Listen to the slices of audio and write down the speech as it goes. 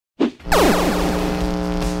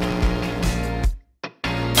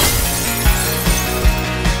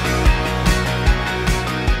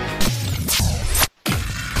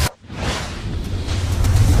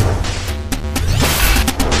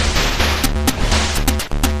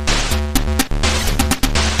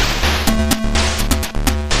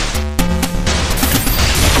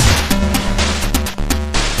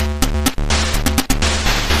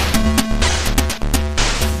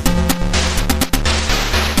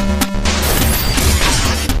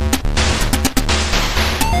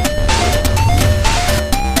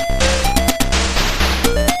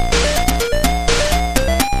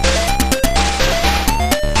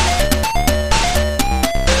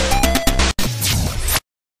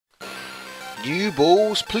New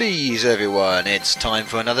balls please everyone, it's time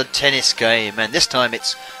for another tennis game, and this time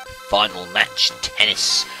it's Final Match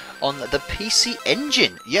Tennis on the PC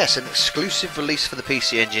Engine. Yes, an exclusive release for the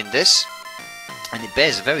PC Engine this, and it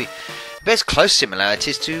bears close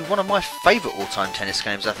similarities to one of my favourite all-time tennis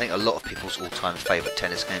games. I think a lot of people's all-time favourite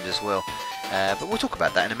tennis games as well, but we'll talk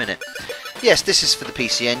about that in a minute. Yes, this is for the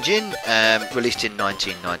PC Engine, released in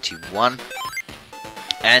 1991.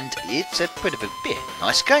 And it's a bit of a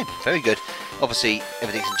nice game, very good. Obviously,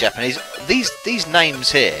 everything's in Japanese. These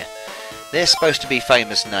names here, they're supposed to be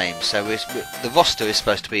famous names. So the roster is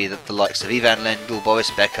supposed to be the likes of Ivan Lendl,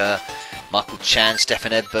 Boris Becker, Michael Chan,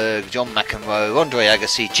 Stefan Edberg, John McEnroe, Andre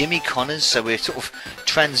Agassi, Jimmy Connors. So we're sort of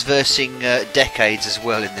transversing decades as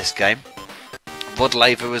well in this game. Rod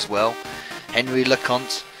Laver as well, Henry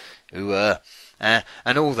LeConte, who and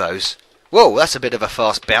all those. Whoa, that's a bit of a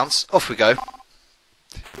fast bounce. Off we go.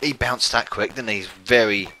 He bounced that quick, didn't he?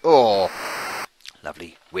 Very... Oh,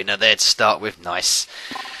 lovely winner there to start with. Nice.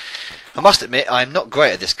 I must admit, I'm not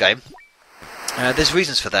great at this game. There's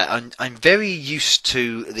reasons for that. I'm very used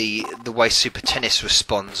to the way Super Tennis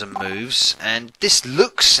responds and moves, and this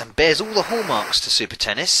looks and bears all the hallmarks to Super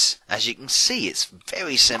Tennis. As you can see, it's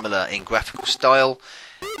very similar in graphical style,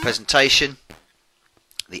 presentation,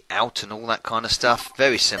 the out and all that kind of stuff.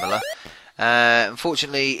 Very similar.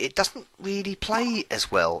 Unfortunately, it doesn't really play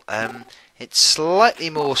as well. It's slightly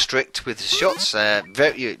more strict with the shots,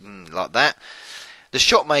 very like that. The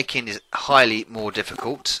shot making is highly more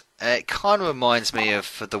difficult. It kind of reminds me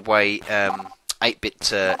of the way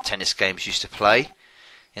 8-bit tennis games used to play,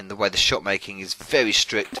 in the way the shot making is very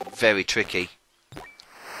strict, very tricky.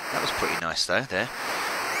 That was pretty nice though there.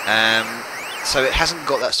 So it hasn't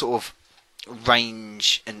got that sort of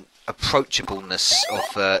range and approachableness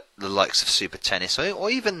of the likes of Super Tennis or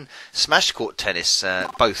even Smash Court Tennis,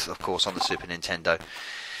 both of course on the Super Nintendo.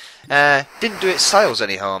 Didn't do its sales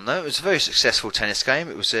any harm though. It was a very successful tennis game.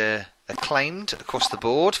 It was acclaimed across the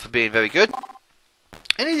board for being very good,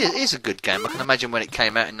 and it is a good game. I can imagine when it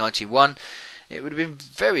came out in '91 it would have been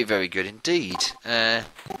very, very good indeed. Of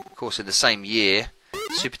course, in the same year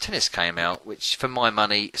Super Tennis came out, which for my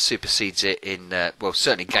money supersedes it in, well,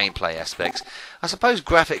 certainly gameplay aspects. I suppose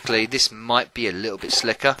graphically this might be a little bit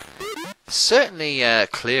slicker, certainly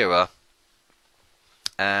clearer.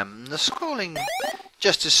 The scrolling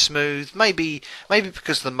just as smooth, maybe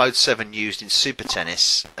because of the Mode 7 used in Super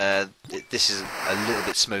Tennis, this is a little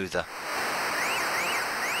bit smoother.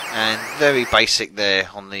 And very basic there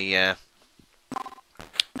on the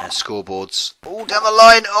scoreboards. All down the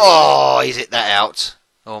line. Oh, he's hit that out.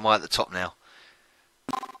 Or am I at the top now?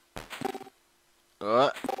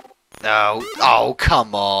 Alright. Oh,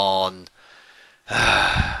 come on.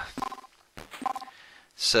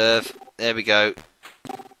 Serve. There we go.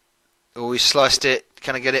 Oh, he sliced it.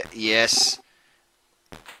 Can I get it? Yes.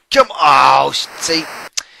 Come on. Oh, see.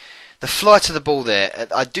 The flight of the ball there.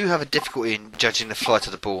 I do have a difficulty in judging the flight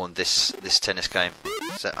of the ball on this tennis game.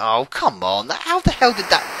 So, oh, come on. How the hell did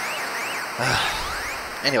that...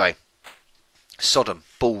 Anyway. Sodom.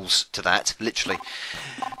 Balls to that, literally.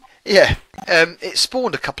 Yeah. It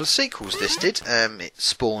spawned a couple of sequels, this did. It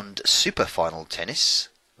spawned Super Final Tennis.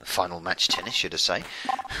 Final Match Tennis, should I say.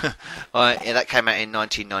 Yeah, that came out in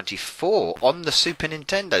 1994 on the Super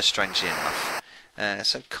Nintendo, strangely enough.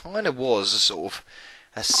 So it kind of was a sort of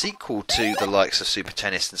a sequel to the likes of Super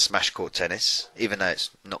Tennis and Smash Court Tennis, even though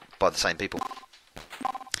it's not by the same people.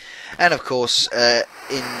 And of course, in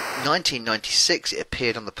 1996 it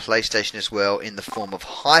appeared on the PlayStation as well in the form of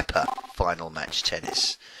Hyper Final Match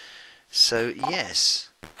Tennis. So yes,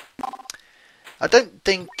 I don't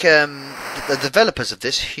think the developers of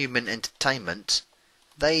this, Human Entertainment,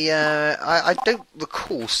 they I don't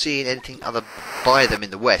recall seeing anything other by them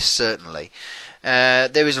in the West. Certainly,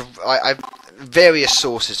 there is various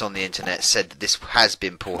sources on the internet said that this has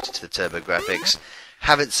been ported to the TurboGrafx.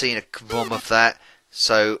 Haven't seen a ROM of that,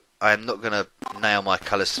 so I'm not going to nail my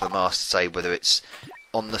colours to the mast to say whether it's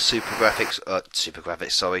on the it's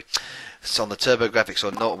on the TurboGrafx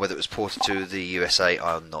or not, whether it was ported to the USA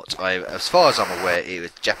or not. As far as I'm aware, it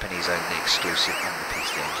was Japanese only, exclusive on the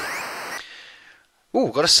PC Engine.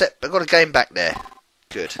 Oh, got a game back there.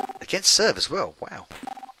 Good. Against serve as well. Wow.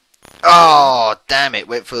 Oh, damn it.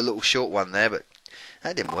 Went for a little short one there, but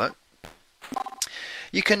that didn't work.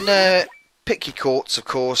 You can pick your courts, of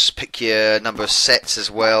course, pick your number of sets as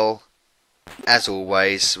well, as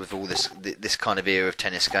always with all this kind of era of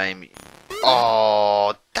tennis game.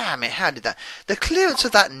 Oh, damn it, how did that... The clearance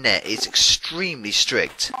of that net is extremely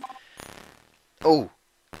strict. Oh,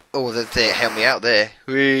 there, help me out there.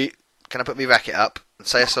 Can I put my racket up and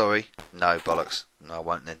say sorry? No, bollocks. No, I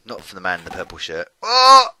won't then. Not for the man in the purple shirt.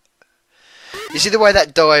 Oh! You see the way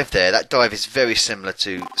that dive there? That dive is very similar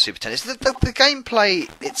to Super Tennis. The gameplay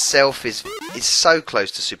itself is so close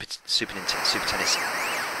to Super Tennis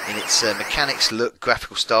in its mechanics, look,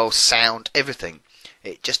 graphical style, sound, everything.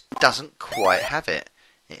 It just doesn't quite have it.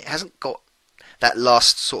 It hasn't got that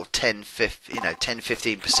last sort of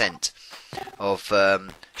 10-15% of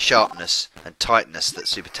sharpness and tightness that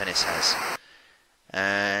Super Tennis has.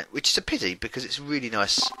 Which is a pity because it's really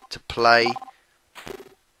nice to play.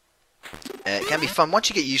 It can be fun once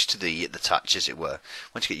you get used to the touch, as it were.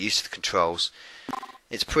 Once you get used to the controls,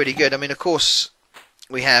 it's pretty good. I mean, of course,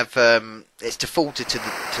 we have it's defaulted to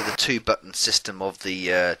the 2-button system of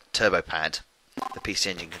the Turbo Pad, the PC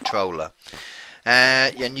Engine controller,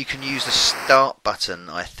 and you can use the start button,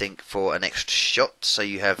 I think, for an extra shot. So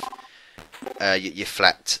you have your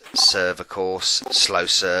flat serve, of course, slow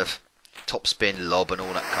serve, top spin, lob, and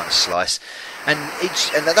all that kind of slice. And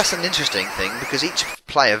that's an interesting thing because each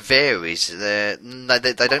player varies. They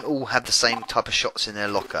don't all have the same type of shots in their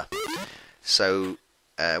locker. So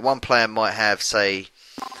one player might have, say,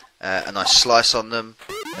 a nice slice on them.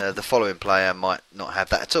 The following player might not have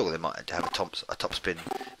that at all. They might have a top spin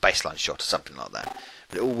baseline shot or something like that.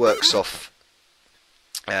 But it all works off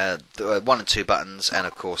the 1 and 2 buttons, and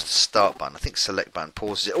of course the start button. I think select button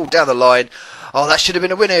pauses it all down the line. Oh, that should have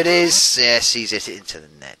been a winner. It is. Yes, he's hit it into the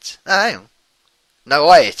net. Oh, hang on. No,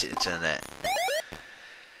 I hit it into the net.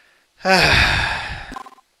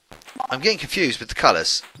 I'm getting confused with the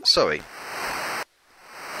colours. Sorry.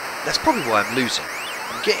 That's probably why I'm losing.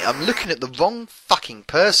 I'm looking at the wrong fucking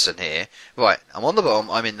person here. Right, I'm on the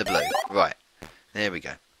bottom. I'm in the blue. Right, there we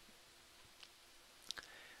go.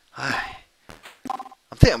 I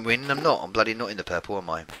think I'm winning. I'm not. I'm bloody not in the purple, am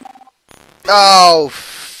I? Oh,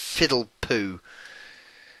 fiddle poo.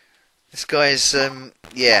 This guy's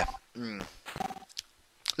yeah.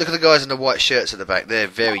 Look at the guys in the white shirts at the back. They're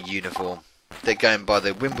very uniform. They're going by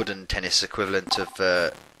the Wimbledon tennis equivalent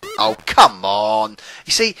of... oh, come on!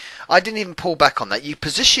 You see, I didn't even pull back on that. You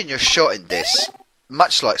position your shot in this,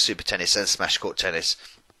 much like Super Tennis and Smash Court Tennis,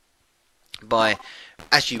 by,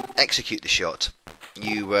 as you execute the shot,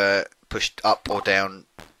 you push up or down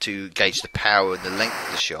to gauge the power and the length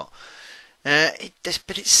of the shot.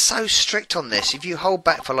 But it's so strict on this. If you hold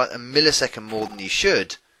back for like a millisecond more than you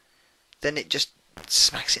should, then it just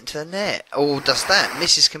smacks it into the net, or does that,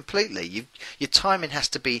 misses completely. Your timing has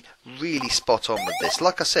to be really spot on with this.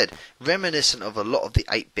 Like I said, reminiscent of a lot of the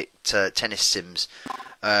 8-bit tennis sims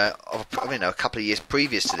of, a couple of years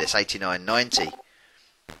previous to this, 89, 90.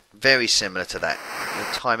 Very similar to that. Your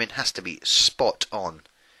timing has to be spot on,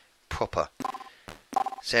 proper.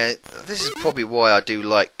 So this is probably why I do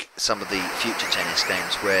like some of the future tennis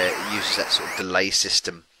games where it uses that sort of delay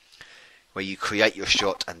system, where you create your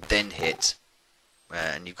shot and then hit.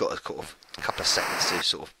 And you've got a couple of seconds to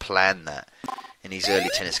sort of plan that. In these early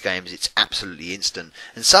tennis games, it's absolutely instant.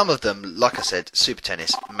 And some of them, like I said, Super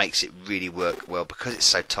Tennis makes it really work well because it's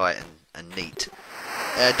so tight and neat.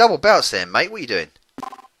 Double bounce there, mate. What are you doing?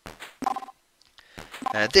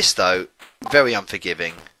 This, though, very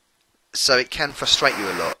unforgiving. So it can frustrate you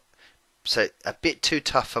a lot. So a bit too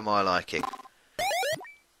tough for my liking.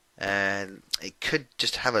 And it could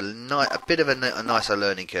just have a bit of a nicer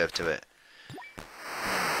learning curve to it.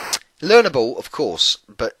 Learnable, of course,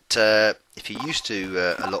 but if you're used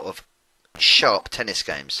to a lot of sharp tennis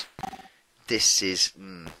games, this is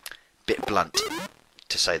a bit blunt,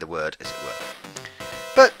 to say the word, as it were.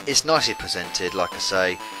 But it's nicely presented, like I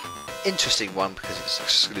say. Interesting one because it's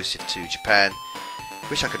exclusive to Japan.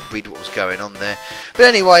 Wish I could read what was going on there. But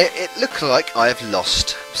anyway, it looked like I have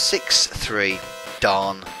lost. 6-3.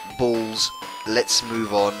 Darn. Balls. Let's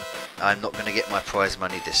move on. I'm not going to get my prize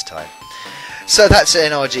money this time. So that's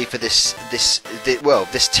NRG for this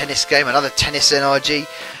tennis game, another tennis NRG.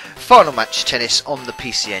 Final match tennis on the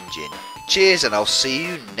PC Engine. Cheers, and I'll see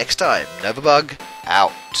you next time. Novabug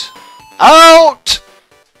out. Out!